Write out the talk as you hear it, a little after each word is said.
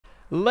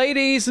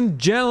Ladies and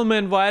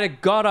gentlemen, hvor er det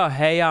godt at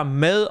have jer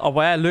med, og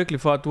hvor er jeg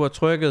lykkelig for, at du har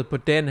trykket på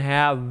den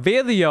her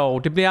video.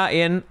 Det bliver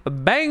en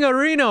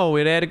bangerino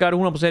i dag, det gør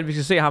det 100%. Vi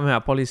skal se ham her,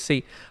 prøv lige at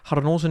se. Har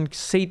du nogensinde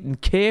set en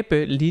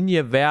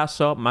kæbelinje være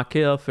så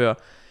markeret før?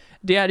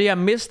 Det er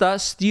Mr.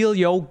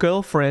 Steal Your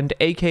Girlfriend,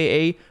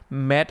 a.k.a.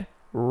 Matt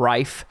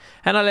Rife.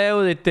 Han har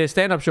lavet et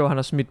stand-up show, han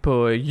har smidt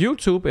på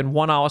YouTube, en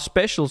 1-hour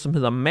special, som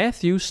hedder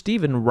Matthew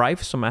Stephen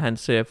Rife, som er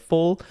hans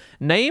full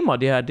name,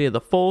 og det her, det er The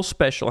Full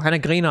Special. Han er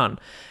grineren.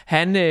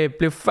 Han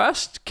blev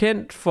først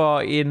kendt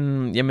for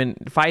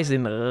faktisk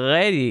en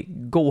rigtig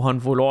god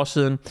håndfuld år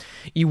siden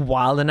i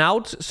Wild and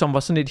Out, som var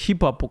sådan et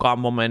hip-hop-program,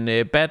 hvor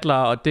man battler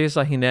og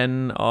disser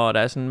hinanden, og der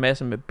er sådan en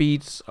masse med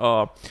beats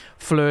og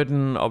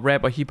flirten og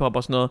rap og hip-hop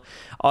og sådan noget.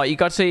 Og I kan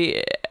godt se,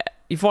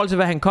 i forhold til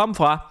hvad han kom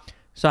fra,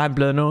 så er han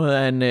blevet noget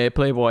af en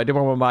playboy. Det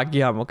må man bare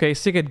give ham, okay?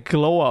 Sikkert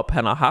glow-up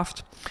han har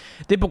haft.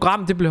 Det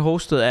program, det blev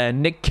hostet af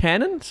Nick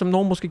Cannon, som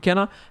nogen måske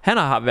kender. Han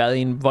har været i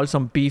en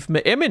voldsom beef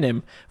med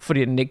Eminem,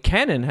 fordi Nick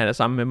Cannon, han er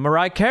sammen med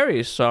Mariah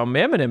Carey, som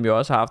Eminem jo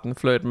også har haft en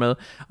flirt med.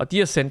 Og de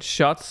har sendt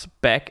shots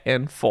back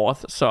and forth.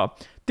 Så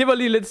det var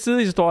lige lidt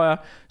sidehistorier,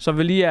 så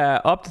vi lige er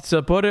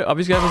opdateret på det. Og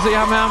vi skal altså se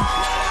ham her.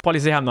 Prøv lige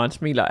at se ham, når han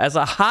smiler. Altså,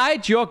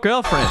 hide your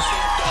girlfriend.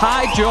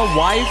 Hide your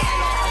wife.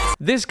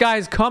 This guy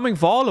is coming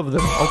for all of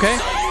them, okay?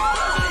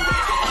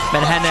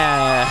 Men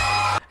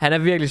han er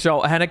virkelig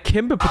sjov. Han er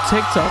kæmpe på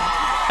TikTok.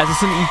 Altså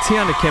sådan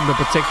irriterende kæmpe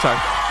på TikTok.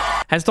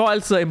 Han står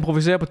altid og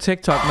improviserer på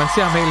TikTok. Man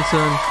ser ham hele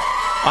tiden.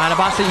 Og han er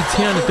bare så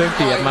irriterende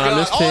dygtig, at man har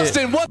lyst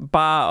til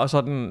bare at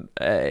sådan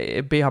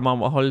bede ham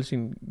om at holde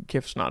sin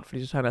kæft snart.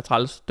 Fordi han er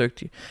træls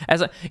dygtig.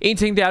 Altså en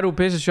ting det er, at du er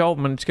pisse sjov,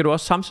 men skal du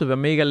også samtidig være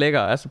mega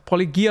lækker. Altså prøv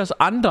lige at give os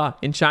andre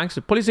en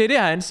chance. Prøv lige at se det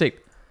her ansigt.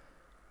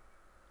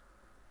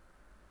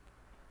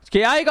 Skal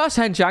jeg ikke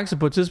også have en chance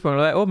på et tidspunkt,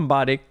 eller hvad?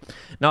 Åbenbart ikke.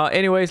 Nå,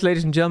 anyways,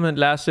 ladies and gentlemen,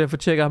 lad os få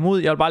tjekket ham ud.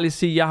 Jeg vil bare lige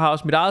sige, jeg har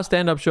også mit eget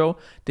stand-up show.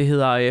 Det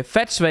hedder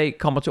Fatsvag,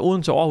 kommer til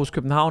Odense, Aarhus,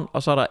 København.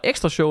 Og så er der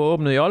ekstra show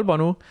åbnet i Aalborg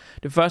nu.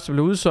 Det første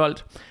blev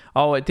udsolgt.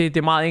 Og det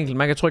er meget enkelt.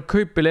 Man kan trykke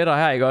køb billetter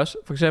her, ikke også?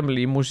 For eksempel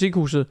i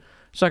Musikhuset.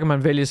 Så kan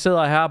man vælge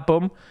sæder her,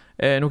 bum. Nu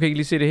kan I ikke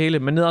lige se det hele.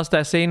 Men nederst der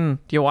er scenen.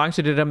 De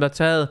orange, det er dem, der er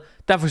taget.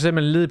 Der er for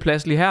eksempel en ledig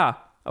plads lige her.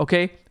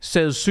 Okay?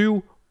 Sæde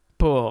 7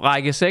 på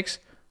række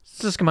 6.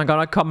 Så skal man godt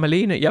nok komme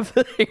alene. Jeg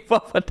ved ikke,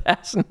 hvorfor der er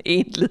sådan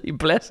en ledig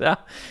plads her.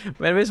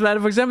 Men hvis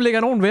man for eksempel ikke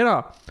har nogen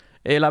venner,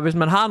 eller hvis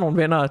man har nogle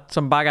venner,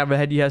 som bare gerne vil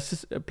have de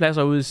her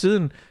pladser ude i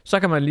siden, så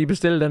kan man lige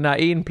bestille den der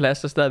ene plads,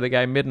 der stadigvæk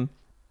er i midten.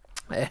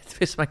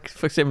 Hvis man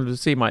for eksempel vil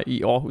se mig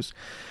i Aarhus.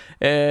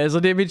 Så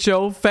det er mit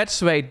show,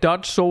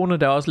 fatsvag.zone.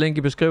 Der er også link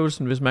i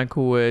beskrivelsen, hvis man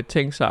kunne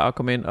tænke sig at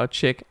komme ind og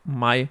tjekke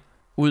mig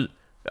ud.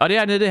 Og det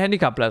er nede i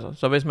handicappladser.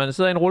 Så hvis man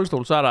sidder i en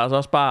rullestol, så er der altså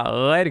også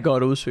bare rigtig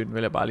godt udsyn,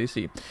 vil jeg bare lige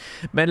sige.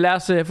 Men lad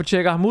os få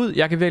tjekket ham ud.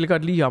 Jeg kan virkelig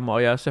godt lide ham,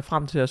 og jeg ser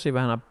frem til at se,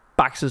 hvad han har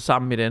bakset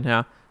sammen i den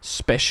her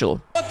special.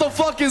 What the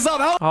fuck is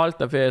up? Hold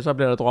da ferie, så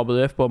bliver der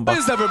droppet F-bomber.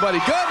 Is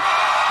everybody good?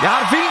 Jeg har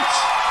det fint.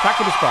 Tak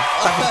for det spørg.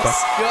 Tak for det spørg.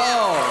 Let's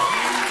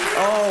go.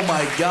 Oh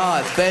my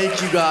god,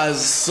 thank you guys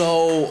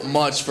so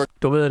much for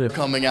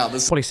coming out.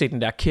 Prøv lige at se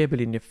den der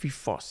kæbelinje. Fy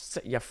for...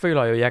 Jeg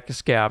føler jo, jeg kan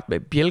skære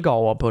bjælker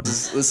over på den.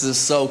 This is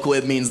so cool.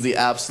 It means the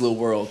absolute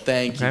world.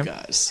 Thank you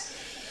guys.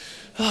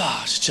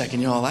 Just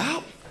checking you all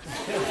out.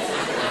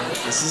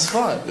 This is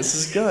fun. This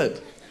is good.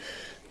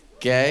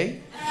 Gay.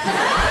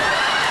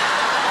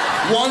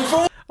 One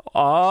for...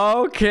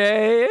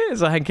 Okay,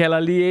 så han kalder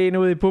lige en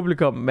ud i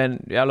publikum. Men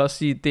jeg vil også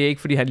sige, det er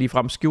ikke fordi han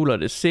ligefrem skjuler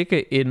det.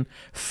 Sikke en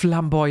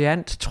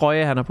flamboyant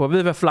trøje han har på. Ved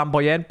du hvad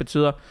flamboyant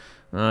betyder?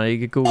 Nå,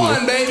 ikke google det.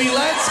 Baby,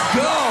 let's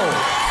go.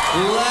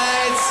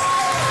 Let's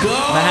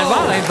go. Men han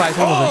var rent faktisk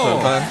 100%.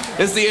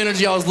 It's the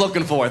energy I was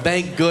looking for.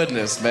 Thank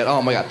goodness, man.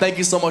 Oh my god. Thank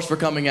you so much for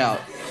coming out.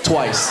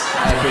 Twice.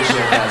 I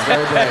appreciate that. It's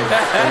very brave.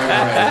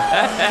 Very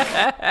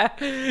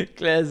brave.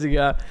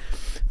 Klassiker.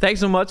 Thanks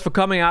so much for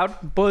coming out.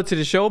 Både til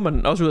det show,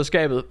 men også ud af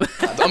skabet.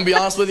 I'm gonna be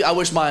honest with you, I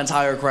wish my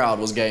entire crowd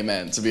was gay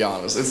men, to be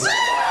honest.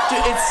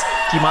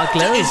 De er meget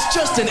glade. It's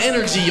just an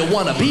energy you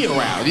want to be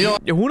around,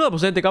 you know?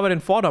 100%, det kan godt være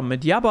en fordom, men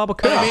de er bare op og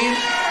køre. You know what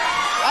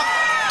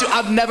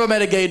I mean? I've never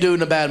met a gay dude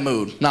in a bad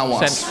mood. Not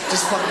once.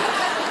 Just fucking...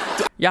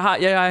 Jeg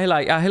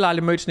har heller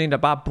aldrig mødt sådan en, der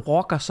bare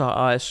brokker sig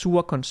og er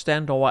sur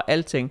konstant over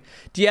alting.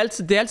 Det er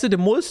altid det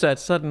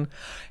modsatte, sådan,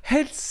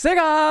 helt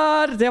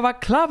sikkert, det var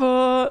klar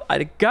på. Ej,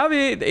 det gør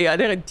vi.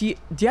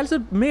 De er altid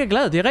mega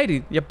glade, det er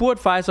rigtigt. Jeg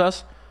burde faktisk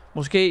også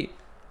måske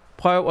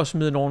prøve at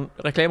smide nogle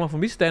reklamer for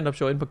mit stand-up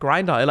show ind på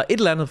Grindr eller et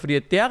eller andet, fordi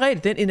det er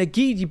rigtigt, den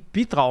energi, de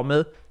bidrager med,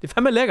 det er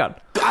fandme lækkert.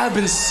 I've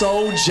been so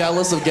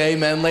jealous of gay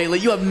men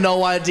lately. You have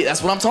no idea.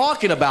 That's what I'm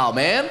talking about,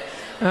 man.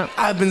 Ja.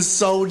 I've been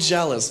so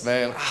jealous,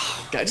 man.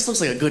 God, it just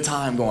looks like a good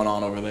time going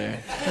on over there.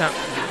 Ja,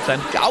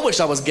 sandt. I wish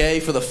I was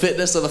gay for the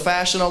fitness of the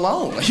fashion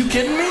alone. Are you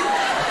kidding me?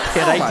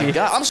 Det er Oh my rigtigt.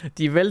 God, I'm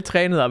De er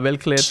veltrænede og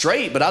velklædt.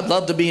 straight, but I'd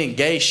love to be in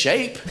gay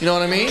shape. You know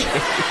what I mean?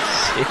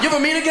 You ever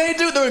meet a gay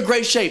dude? They're in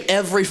great shape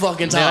every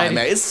fucking time,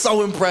 man. It's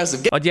so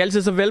impressive. Og de er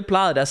altid så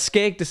velplejede. Deres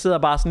skæg, det sidder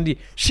bare sådan, de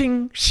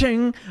shing,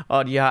 shing.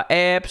 Og de har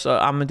abs,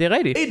 og men det er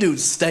rigtigt. Gay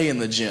dudes stay in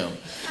the gym.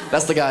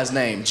 That's the guy's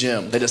name,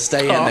 Jim. They just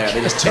stay in there.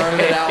 They just turn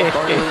it out,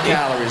 burning the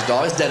calories,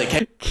 dog. It's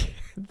dedication.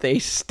 They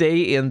stay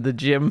in the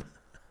gym.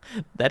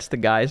 That's the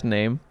guy's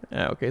name.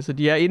 Ja, okay. Så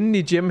de er inde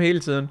i gym hele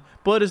tiden.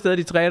 Både det sted,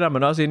 de træner,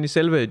 men også inde i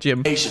selve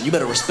gym. You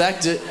better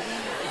respect it.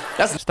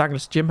 That's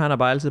Stakkels Jim, han er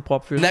bare altid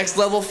propfyldt. next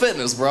level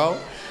fitness, bro.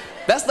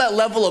 That's that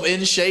level of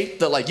in shape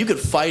that like you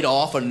could fight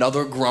off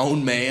another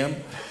grown man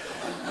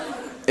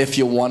if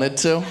you wanted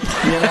to.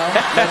 You know,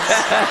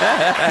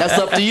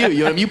 that's up to you.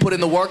 You know, you put in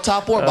the work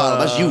top or bottom.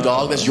 That's you,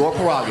 dog. That's your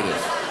prerogative.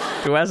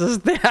 Du er så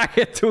stærk,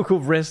 at du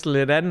kunne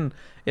wrestle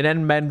en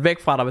anden mand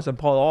væk fra dig, hvis han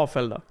prøvede at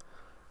overfalde dig.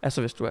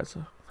 Altså, hvis du altså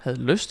havde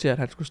lyst til, at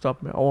han skulle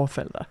stoppe med at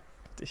overfalde dig.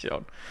 Det er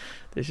sjovt.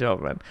 Det er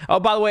sjovt, mand.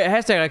 Og by the way,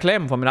 hashtag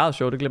reklamen for mit eget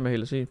show, det glemmer jeg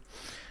helt at sige.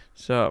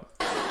 Så...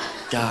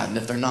 God, and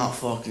if they're not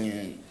fucking...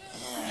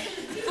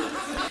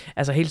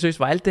 Altså helt seriøst,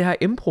 var alt det her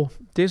impro?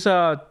 Det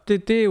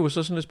er jo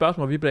så sådan et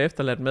spørgsmål, vi bliver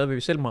efterladt med, hvad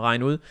vi selv må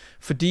regne ud.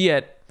 Fordi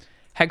at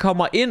han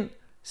kommer ind,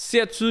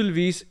 ser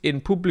tydeligvis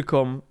en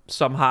publikum,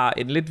 som har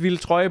en lidt vild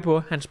trøje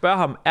på. Han spørger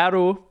ham, er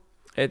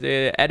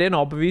det en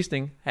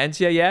overbevisning? Han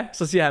siger ja,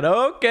 så siger han,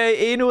 okay,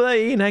 1 ud af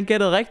 1, han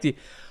gættede rigtigt.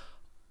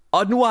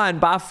 Og nu har han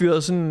bare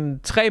fyret sådan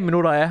 3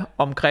 minutter af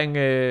omkring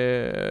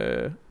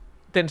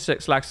den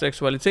slags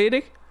seksualitet,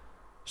 ikke?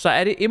 Så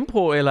er det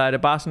impro, eller er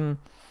det bare sådan...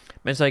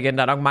 Men så igen,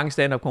 der er nok mange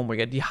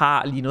stand-up-komikere, de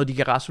har lige noget, de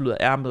kan rasle ud af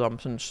ærmet om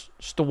sådan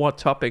store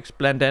topics,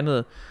 blandt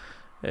andet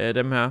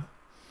dem her.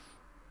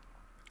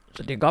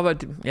 Så det kan godt være,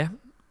 ja.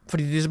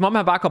 Fordi det er som om,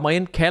 han bare kommer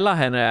ind, kalder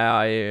han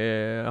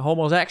er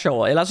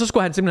homosexual, eller så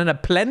skulle han simpelthen have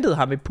plantet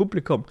ham i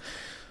publikum.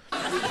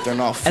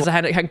 Altså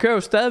han kører jo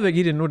stadigvæk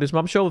i det nu, det er som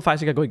om showet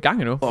faktisk ikke er gået i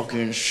gang endnu.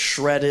 Fucking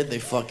shredded,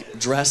 they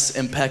dress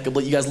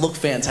impeccably, you guys look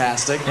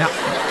fantastic. Ja.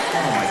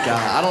 Oh my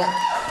God,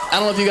 I don't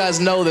know if you guys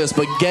know this,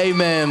 but gay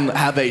men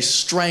have a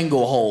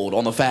stranglehold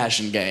on the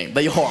fashion game.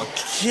 They are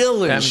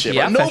killing shit.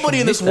 Yeah, nobody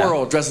in this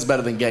world dresses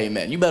better than gay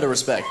men. You better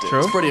respect it. True.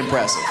 It's pretty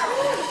impressive.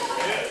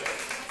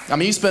 I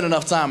mean, you spend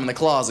enough time in the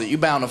closet,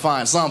 you're bound to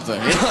find something.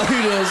 You know,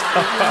 you just...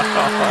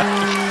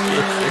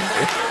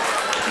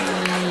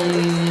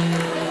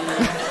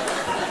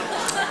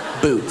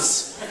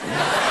 Boots.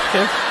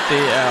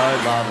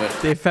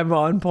 Det er fandme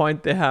on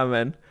point, det her,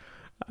 mand.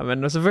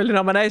 Men selvfølgelig,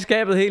 når man er i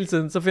skabet hele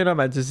tiden, så finder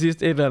man til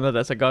sidst et eller andet,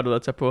 der ser godt ud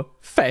at tage på.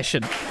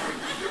 Fashion.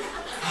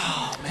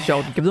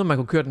 Sjovt. Jeg ved, om man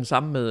kunne køre den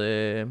samme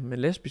med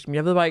lesbisk, men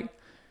jeg ved bare ikke.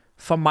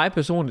 For mig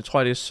personligt tror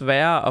jeg, det er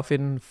sværere at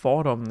finde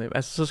fordommene.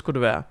 Altså, så skulle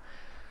det være.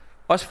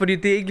 Også fordi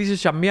det er ikke lige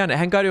så charmerende.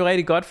 Han gør det jo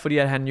rigtig godt, fordi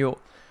at han jo...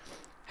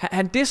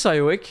 Han disser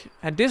jo ikke.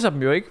 Han disser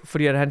dem jo ikke,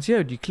 fordi at han siger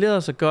jo, de klæder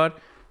sig godt.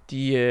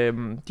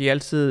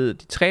 De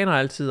træner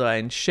altid og er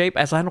in shape.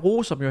 Altså han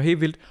roser dem jo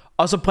helt vildt.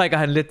 Og så prikker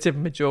han lidt til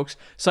dem med jokes.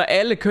 Så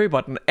alle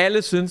køber den.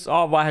 Alle synes,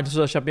 hvor er han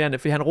så charmerende.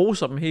 Fordi han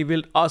roser dem helt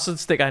vildt. Og så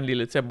stikker han lige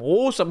lidt til dem.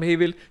 Roser dem helt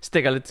vildt.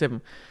 Stikker lidt til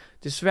dem.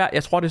 Det er svært.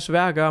 Jeg tror det er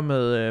svært at gøre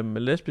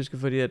med lesbiske.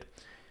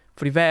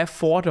 Fordi hvad er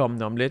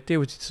fordommen om lidt? Det er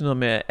jo sådan noget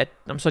med at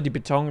så er de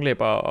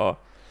betonlæber. Og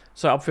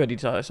så opfører de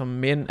sig som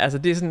mænd. Altså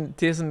det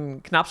er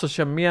sådan knap så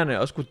charmerende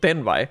at skulle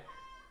den vej.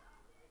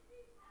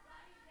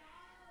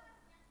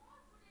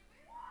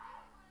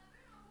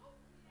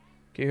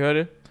 Kan I høre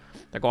det?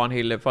 Der går en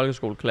hel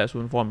folkeskoleklasse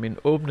udenfor min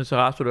åbne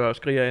terrassedør og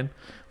skriger ind,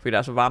 fordi det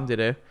er så varmt i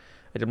dag, at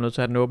jeg bliver nødt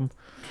til at have den åben.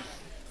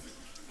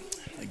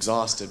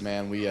 Exhausted,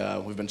 man.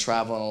 We've been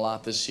traveling a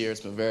lot this year.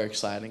 It's been very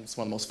exciting. It's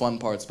one of the most fun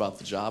parts about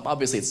the job.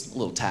 Obviously, it's a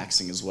little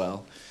taxing as well.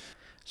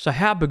 Så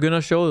her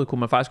begynder showet, kunne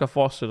man faktisk godt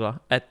forestille sig,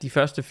 at de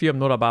første 4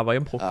 minutter bare var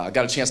impro. I got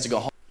a chance to go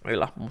home.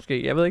 Eller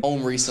måske, jeg ved ikke.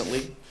 Home recently.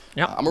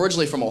 Yeah. I'm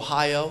originally from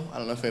Ohio. I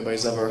don't know if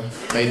anybody's ever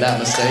made that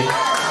mistake.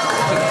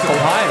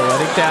 Ohio, er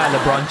det ikke der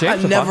LeBron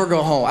James? I never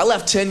go home. I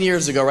left 10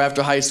 years ago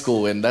after high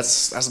school, and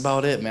that's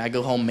about it, man. I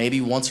go home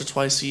maybe once or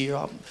twice a year.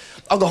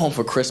 I'll go home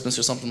for Christmas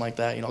or something like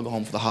that. You know, I'll go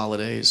home for the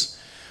holidays.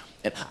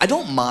 And I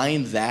don't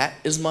mind that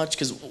as much,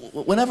 because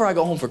whenever I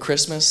go home for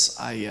Christmas,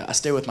 I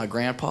stay with my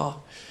grandpa.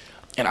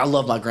 And I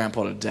love my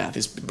grandpa to death.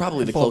 He's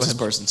probably the closest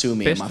person to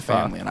me and my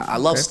family. And I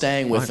love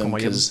staying with him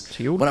because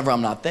whenever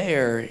I'm not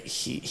there,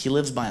 he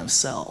lives by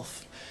himself.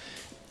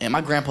 And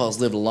my grandpa's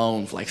lived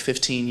alone for like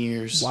 15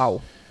 years.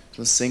 Wow. He's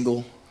been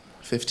single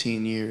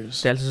 15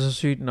 years. Det er altid så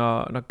sygt,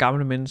 når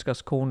gamle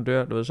menneskers kone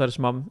dør, du ved, så er det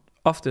som om,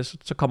 ofte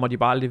så kommer de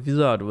bare lidt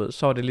videre, du ved,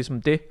 så er det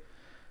ligesom det.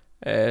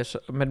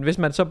 Men hvis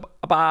man så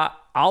bare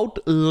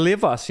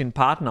outliver sin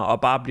partner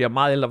og bare bliver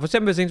meget ældre, for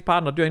eksempel hvis ens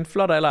partner dør i en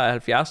flot alder af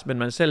 70, men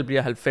man selv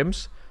bliver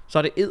 90, så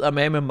er det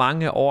eddermame med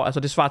mange år. Altså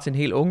det svarer til en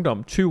hel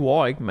ungdom. 20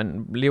 år, ikke?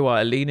 Man lever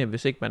alene,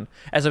 hvis ikke man...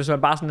 Altså hvis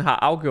man bare sådan har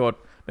afgjort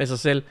med sig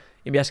selv,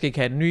 jamen jeg skal ikke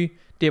have en ny,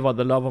 det var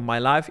the love of my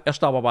life, jeg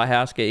stopper bare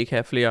her, skal ikke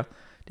have flere.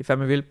 Det Det er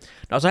fandme vildt.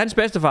 Nå, så hans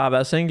bedstefar har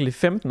været single i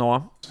 15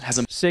 år.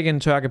 Sikke en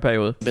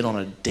tørkeperiode. Been on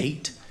a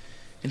date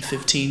in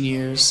 15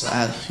 years.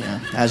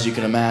 As you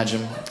can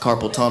imagine,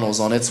 carpal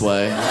tunnel's on its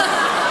way.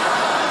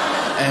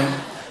 And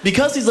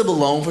because he's lived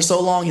alone for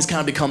so long, he's kind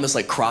of become this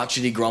like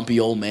crotchety, grumpy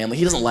old man. Like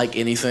he doesn't like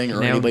anything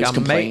or anybody just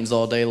complains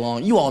all day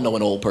long. You all know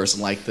an old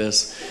person like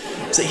this.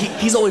 So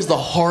he's always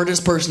the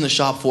hardest person to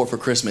shop for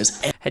Christmas.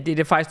 Det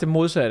er faktisk det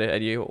modsatte af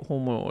de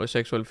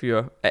homoseksuelle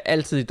fyre. Er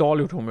altid i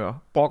dårligt humør.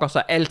 Brokker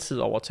sig altid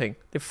over ting.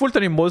 Det er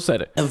fuldstændig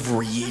modsatte.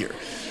 Every year.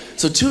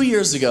 So 2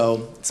 years ago,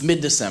 it's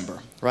mid-December,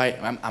 right?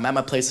 I'm at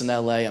my place in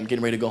LA. I'm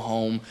getting ready to go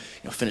home,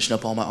 finishing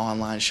up all my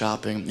online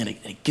shopping, and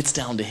it gets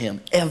down to him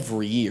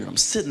every year. I'm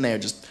sitting there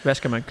just hvad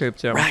skal man købe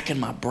til ham? Racking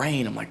my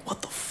brain. I'm like, what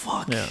the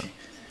fuck?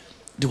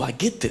 Do I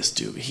get this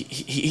dude?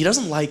 He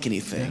doesn't like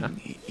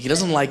anything. He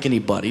doesn't like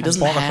anybody. He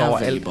doesn't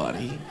have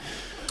anybody.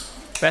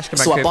 Hvad skal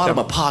man so købe I bought him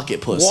a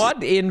pocket pussy.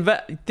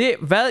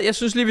 Hvad? Jeg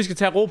synes lige, vi skal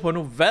tage ro på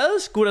nu.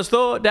 Hvad skulle der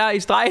stå der i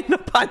stregen og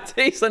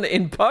parenteserne?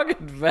 En pocket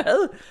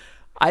hvad?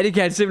 Ej, det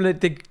kan han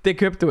simpelthen... Det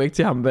købte du ikke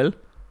til ham, vel?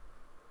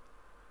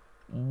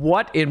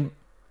 What in...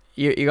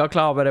 I er godt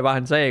klar over, hvad det var,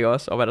 han sagde, ikke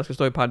også? Og hvad der skal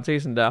stå i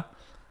parentesen der.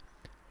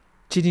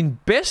 Til din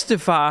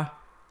bedstefar...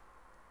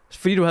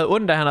 Fordi du havde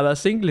ondt, da han har været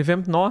single i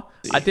 15 år?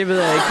 Ej, det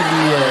ved jeg ikke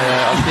lige,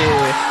 om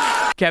det...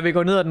 Kan vi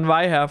gå ned ad den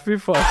vej her? Fy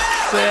for...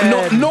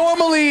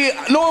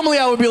 Normally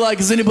I would be like,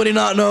 does anybody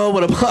not know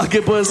what a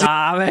pocket pussy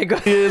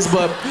is?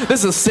 But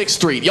this is 6th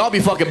Street. Y'all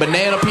be fucking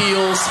banana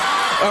peels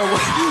or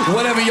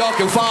whatever y'all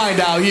can find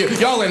out here.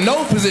 Y'all in no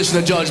position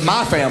to judge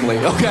my family,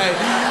 okay?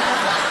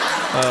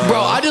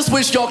 Bro, I just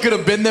wish y'all could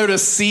have been there to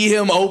see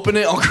him open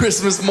it on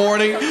Christmas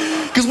morning.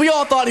 Because we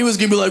all thought he was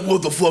going to be like,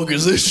 what the fuck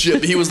is this shit?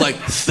 But he was like,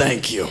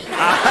 thank you.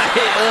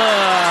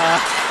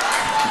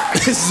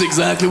 This is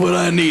exactly what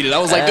I needed. I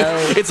was like,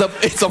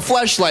 it's a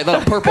fleshlight,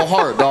 not a purple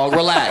heart, dog.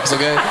 Relax,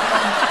 okay?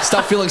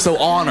 Stop feeling so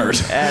honored.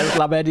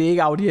 Slap af, det er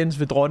ikke audiens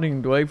ved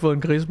dronningen. Du har ikke fået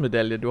en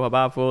krigsmedalje. Du har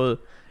bare fået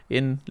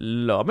en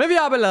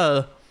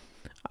lommevjarbelade.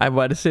 Ej,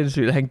 hvor er det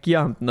sindssygt. Han giver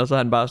ham den, og så er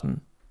han bare sådan,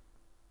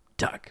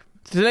 tak.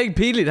 Det er ikke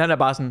pinligt. Han er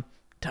bare sådan,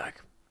 tak.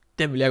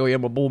 Den vil jeg gå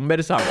hjem og bruge med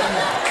det samme.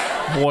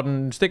 Bruger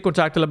den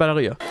stikkontakt eller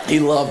batterier? He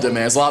loved it,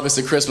 man. So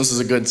obviously Christmas is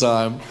a good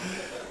time.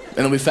 And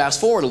then we fast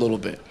forward a little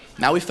bit.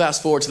 Now we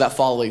fast forward to that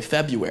following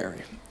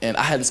February, and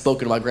I hadn't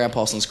spoken to my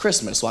grandpa since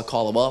Christmas, so I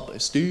call him up.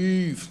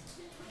 Hey,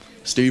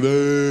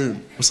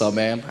 Steven, what's up,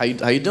 man?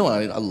 How you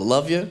doing? I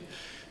love you.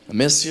 I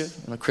miss you.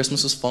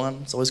 Christmas is fun.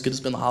 It's always good to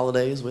spend the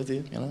holidays with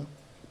you.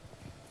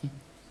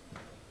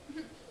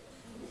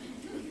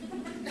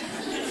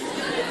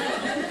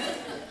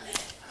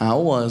 How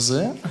was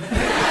it?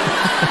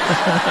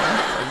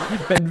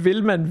 Men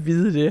vil man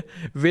vide det?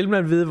 Vil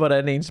man vide,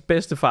 hvordan ens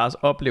bedstefars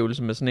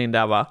oplevelse med sådan en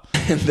der var?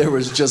 And there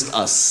was just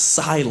a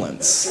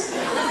silence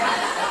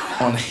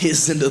on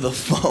his end of the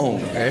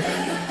phone. Okay.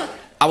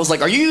 I was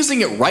like, are you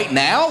using it right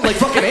now? Like,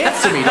 fucking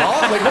answer me,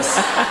 dog. Like,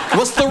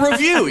 what's the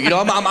review?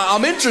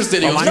 I'm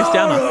interested. He goes,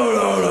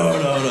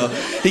 no.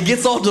 He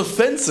gets all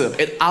defensive.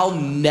 And I'll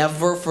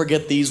never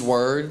forget these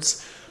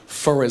words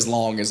for as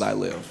long as I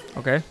live.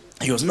 Okay.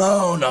 He goes,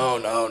 no.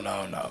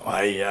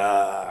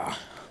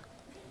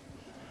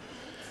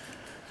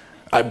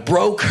 I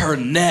broke her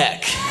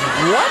neck.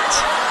 What?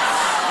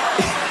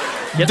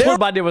 Jeg troede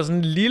bare, det var sådan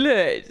en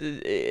lille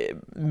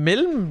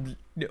mellem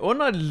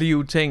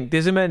underliv ting. Det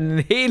er simpelthen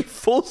en helt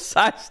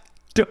full-size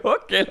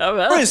duk, eller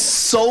hvad? There is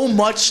so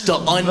much to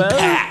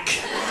unpack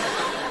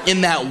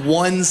in that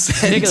one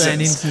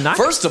sentence.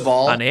 First of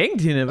all,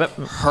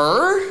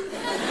 her?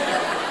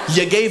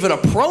 You gave it a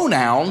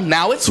pronoun,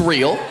 now it's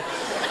real.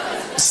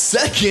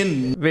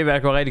 Second, ved hvad,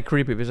 det går rigtig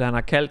creepy, hvis han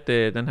har kaldt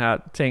den her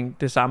ting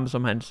det samme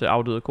som hans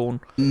afdøde kone.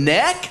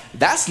 Neck?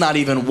 That's not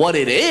even what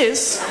it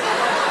is.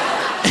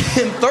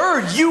 And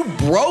third, you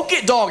broke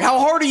it, dog. How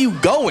hard are you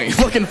going?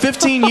 Fucking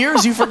 15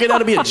 years, you forget how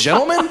to be a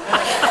gentleman?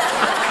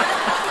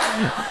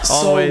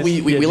 So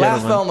we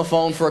laughed on the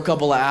phone for a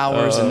couple of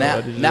hours, and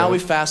now we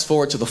fast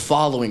forward to the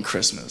following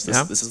Christmas.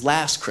 This is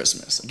last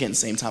Christmas. Again,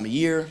 same time of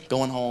year,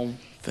 going home,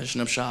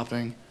 finishing up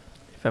shopping.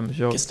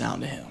 Gets down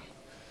to him.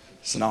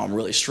 So now I'm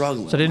really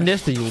struggling. Så det er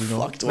næste jul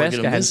nu. Hvad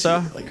skal han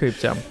så købe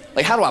til ham?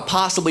 Like, how do I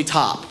possibly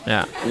top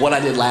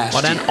what I did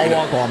last year? Hvordan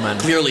overgår man?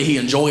 Clearly he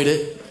enjoyed it,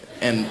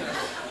 and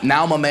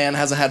now my man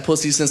hasn't had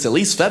pussy since at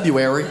least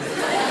February.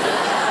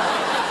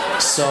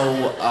 So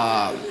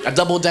I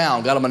doubled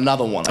down, got him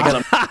another one.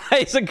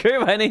 Så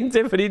køber han en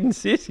til, fordi den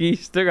sidste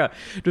i stykker.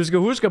 Du skal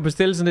huske at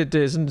bestille sådan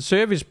et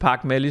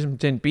servicepakke med ligesom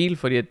til en bil,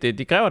 fordi at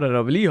de kræver der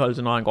noget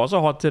vedligeholdelse, når han går så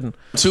hårdt til den.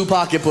 2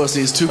 pocket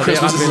pussies, 2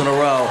 Christmases in a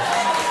row.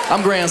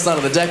 I'm grandson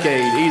of the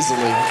decade,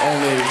 easily.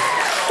 Only,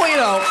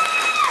 well,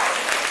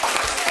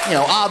 you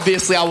know,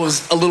 obviously I was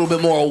a little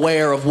bit more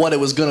aware of what it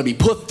was going to be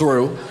put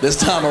through this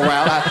time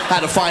around. I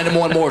had to find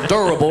one more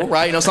durable,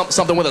 right? You know,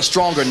 something with a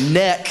stronger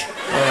neck.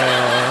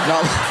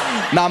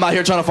 Now I'm out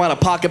here trying to find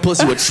a pocket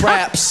pussy with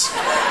traps.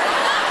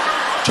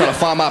 Trying to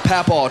find my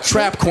papa a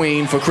trap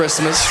queen for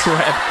Christmas.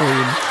 Trap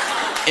queen.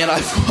 And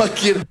I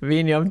fucking... Vi er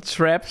enige om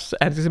traps.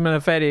 Han skal simpelthen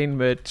have fat i en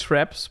med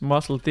traps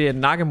muscle. Det er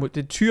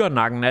det er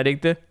tyrenakken, er det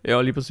ikke det?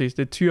 Jo, lige præcis.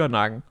 Det er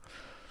tyrenakken.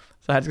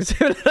 Så han skal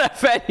simpelthen have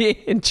fat i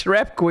en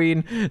trap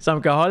queen,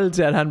 som kan holde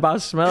til, at han bare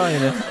smadrer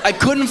hende. I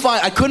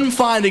couldn't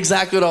find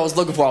exactly what I was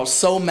looking for. I was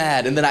so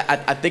mad. And then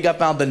I think I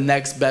found the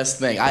next best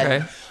thing.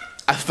 Okay.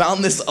 I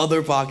found this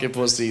other pocket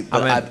pussy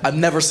that I've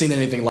never seen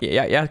anything like.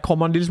 Jeg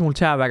kommer en lille smule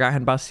tær, hver gang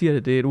han bare siger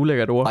det. Det er et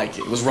ulækkert ord. Like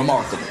it was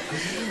remarkable.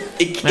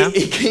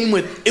 It came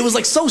with, it was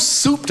like so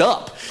souped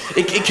up.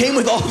 It came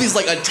with all these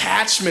like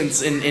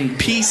attachments and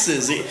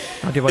pieces.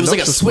 It was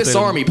like a Swiss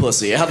Army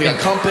pussy. It had like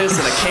a compass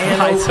and a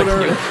can opener.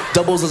 It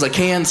doubles as a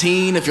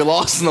canteen if you're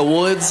lost in the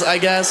woods, I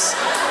guess.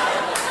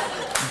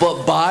 But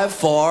by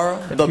far,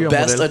 the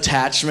best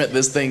attachment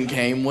this thing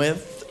came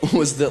with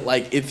was that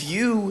like if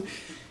you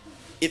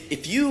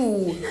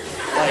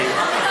like,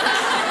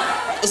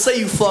 let's say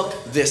you fuck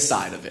this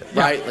side of it,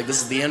 right? Like this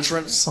is the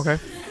entrance. Okay.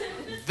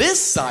 This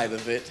side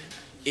of it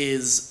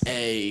is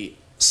a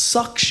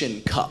suction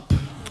cup.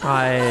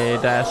 Ej,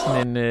 der er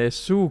sådan en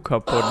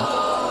sugekop på den.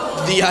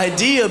 The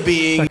idea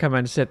being, så kan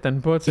man sætte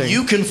den på ting.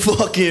 You can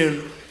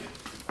fucking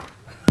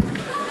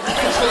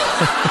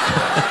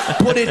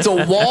put it to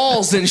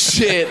walls and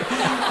shit.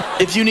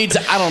 If you need to,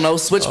 I don't know,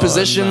 switch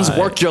positions,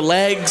 work your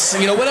legs,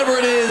 you know, whatever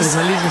it is,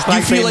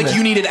 you feel like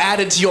you need it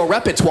added to your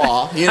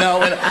repertoire, you know.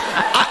 And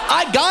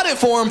I got it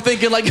for him,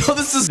 thinking like, yo,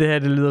 this is det her,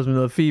 det lyder som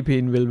noget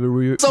Fipin vil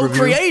review. So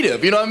creative,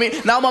 you know what I mean?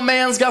 Now my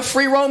man's got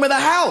free roam in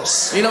the house.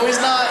 You know,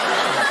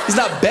 he's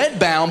not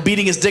bedbound,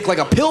 beating his dick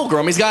like a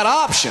pilgrim. He's got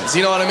options,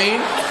 you know what I mean?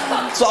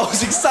 So I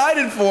was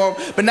excited for him,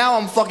 but now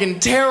I'm fucking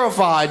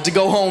terrified to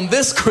go home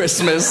this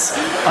Christmas,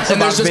 and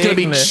there's just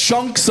gonna be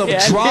chunks of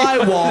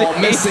drywall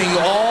missing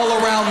all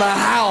around the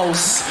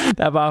house.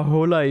 Der er bare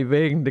huller i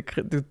væggen.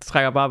 Det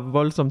trækker bare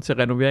voldsomt til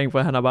renovering,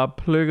 for han har bare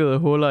plukket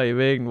huller i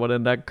væggen, hvor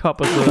den der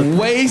kop er sidder.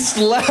 Waist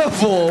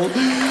level.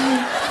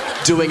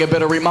 Doing a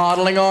bit of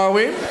remodeling, are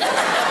we?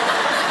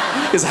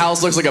 His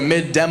house looks like a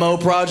mid-demo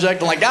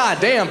project. I'm like, God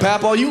damn,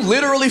 Papa, you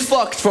literally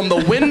fucked from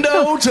the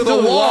window to the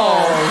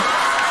wall.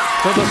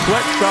 To the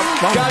sweatshop.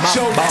 Got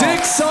your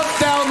dick sucked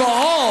down the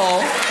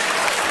hall.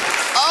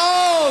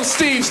 Oh,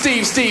 Steve.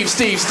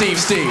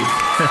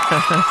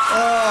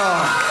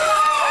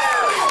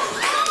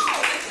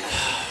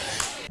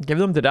 Jeg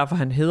ved, om det er derfor,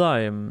 han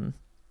hedder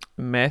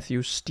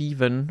Matthew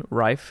Stephen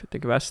Rife.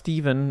 Det kan være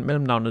Steven,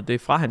 mellemnavnet. Det er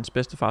fra hans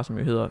bedstefar, som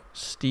jo hedder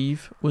Steve,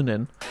 uden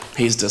anden.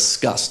 He's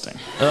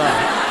disgusting.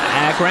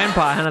 Ja,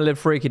 grandpa, han er lidt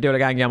freaky. Det vil jeg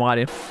gerne give ham ret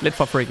i. Lidt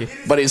for freaky.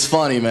 But he's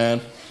funny,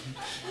 man.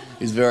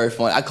 He's very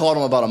funny. I called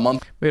him about a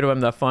month. Ved du,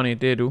 hvem der er funny?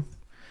 Det er du.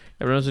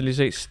 Jeg bliver nødt til lige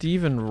se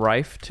Steven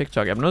Rife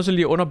TikTok. Jeg bliver nødt til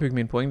lige underbygge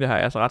min pointe her.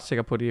 Jeg er så ret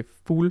sikker på, at det er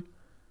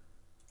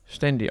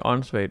fuldstændig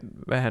åndssvagt,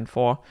 hvad han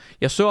får.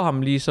 Jeg så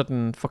ham lige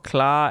sådan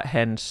forklare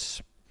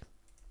hans...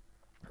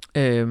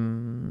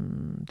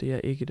 det er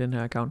ikke den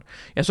her account.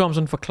 Jeg så ham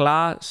sådan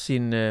forklare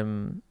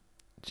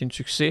sin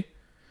succes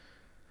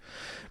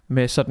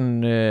med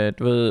sådan,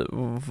 du ved,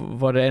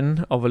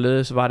 hvordan og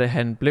hvorledes var det,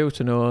 han blev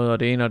til noget, og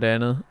det ene og det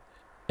andet.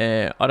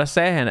 Og der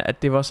sagde han,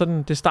 at det var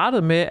sådan, det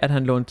startede med, at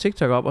han lå en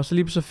TikTok op, og så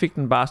lige så fik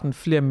den bare sådan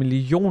flere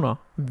millioner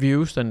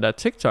views, den der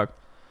TikTok.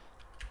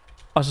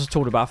 Og så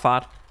tog det bare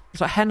fart.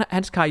 Så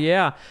hans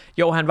karriere,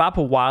 jo, han var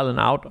på Wild and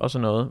Out og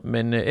sådan noget,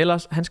 men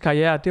ellers, hans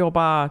karriere, det var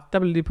bare, der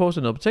blev lige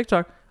postet noget på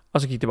TikTok,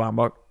 og så gik det bare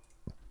amok.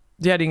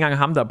 Det her er ikke engang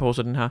ham, der har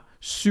postet den her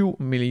 7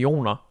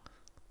 millioner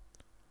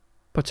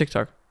på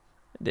TikTok.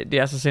 Det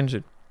er så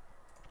sindssygt.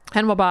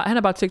 Han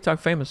er bare TikTok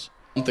famous.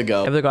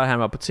 Jeg ved godt, at han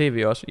var på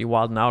tv også i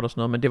Wild and Out og sådan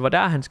noget, men det var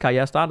der, hans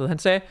karriere startede. Han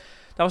sagde,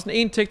 der var sådan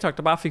en TikTok,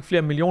 der bare fik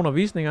flere millioner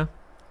visninger,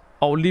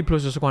 og lige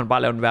pludselig så kunne han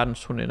bare lave en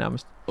verdensturné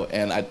nærmest.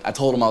 And I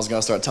told him I was going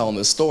to start telling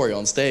this story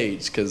on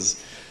stage,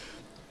 because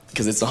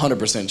it's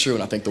 100% true,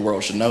 and I think the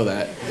world should know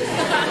that.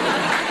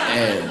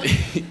 And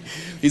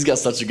he's got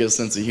such a good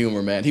sense of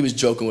humor, man. He was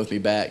joking with me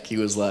back. He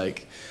was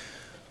like,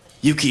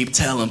 you keep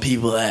telling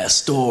people that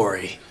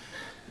story.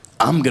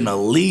 I'm gonna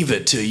leave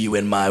it to you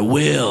in my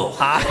will.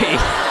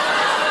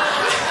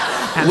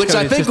 Which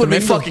I think would be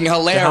fucking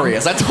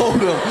hilarious. I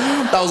told him,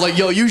 I was like,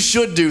 yo, you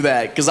should do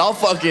that, because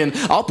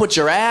I'll put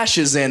your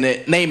ashes in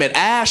it, name it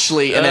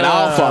Ashley, and then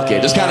I'll fuck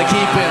it. Just kind of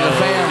keep it in the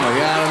family,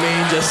 you know what I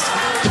mean? Just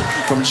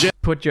from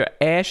put your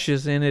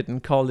ashes in it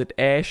and call it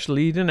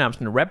Ashley. Det er nærmest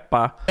en rap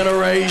bar.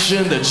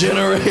 Generation to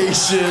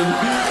generation.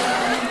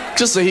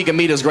 Just so he can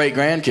meet his great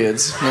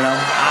grandkids, you know?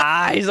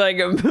 Så han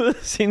kan møde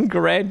sin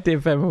grand. Det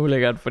er fandme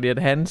ulækkert, fordi at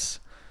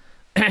hans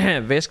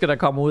væske, der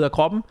kommer ud af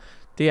kroppen,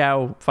 det er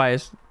jo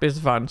faktisk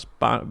bedstefarens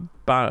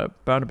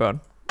børnebørn.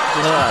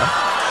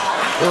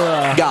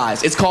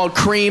 Guys, it's called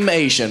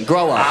cremation.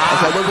 Grow up.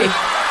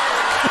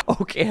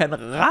 Okay, han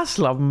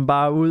rasler dem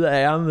bare ud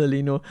af ærmet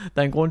lige nu.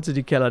 Der er en grund til, at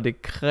de kalder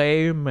det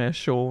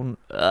kremation.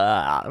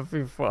 Fy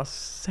for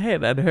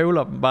satan, han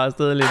høvler dem bare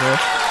afsted lige nu.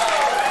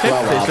 Det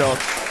er sjovt.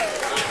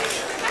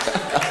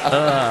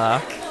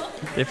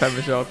 Det er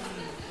fandme sjovt.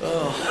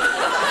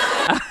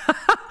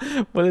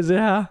 Prøv lige se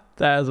her.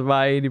 Der er altså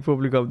bare en i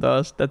publikum,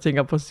 der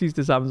tænker præcis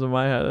det samme som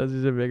mig her. Der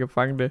synes jeg, jeg kan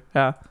fange det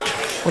her.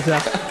 Prøv at se her.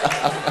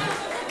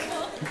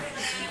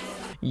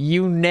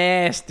 You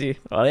nasty.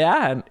 Og det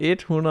er han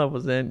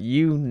 100%.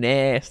 You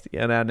nasty.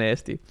 Han er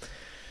nasty.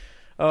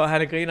 Og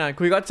han er grineren.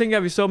 Kunne I godt tænke,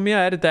 at vi så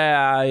mere af det? Der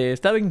er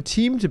stadigvæk en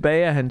time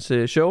tilbage af hans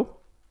show.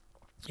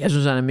 Jeg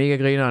synes, han er mega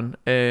grineren.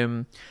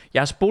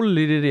 Jeg har spolet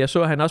lidt i det. Jeg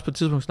så, at han også på et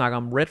tidspunkt snakker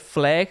om red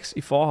flags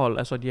i forhold.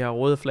 Altså de her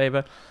røde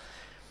flag.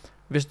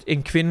 Hvis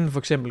en kvinde for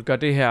eksempel gør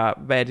det her,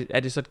 er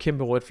det så et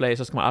kæmpe rødt flag,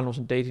 så skal man aldrig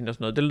nogensinde date hende og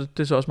sådan noget.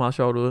 Det så også meget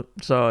sjovt ud.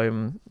 Så jeg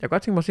kan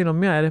godt tænke mig at se noget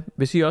mere af det,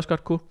 hvis I også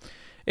godt kunne.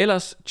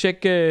 Ellers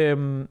tjek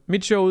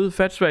mit show ud,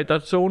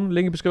 fatswag.zone,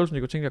 link i beskrivelsen, hvis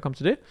I kunne tænke jer at komme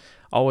til det.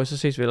 Og så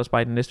ses vi ellers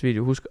bare i den næste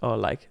video. Husk at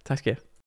like. Tak skal I have.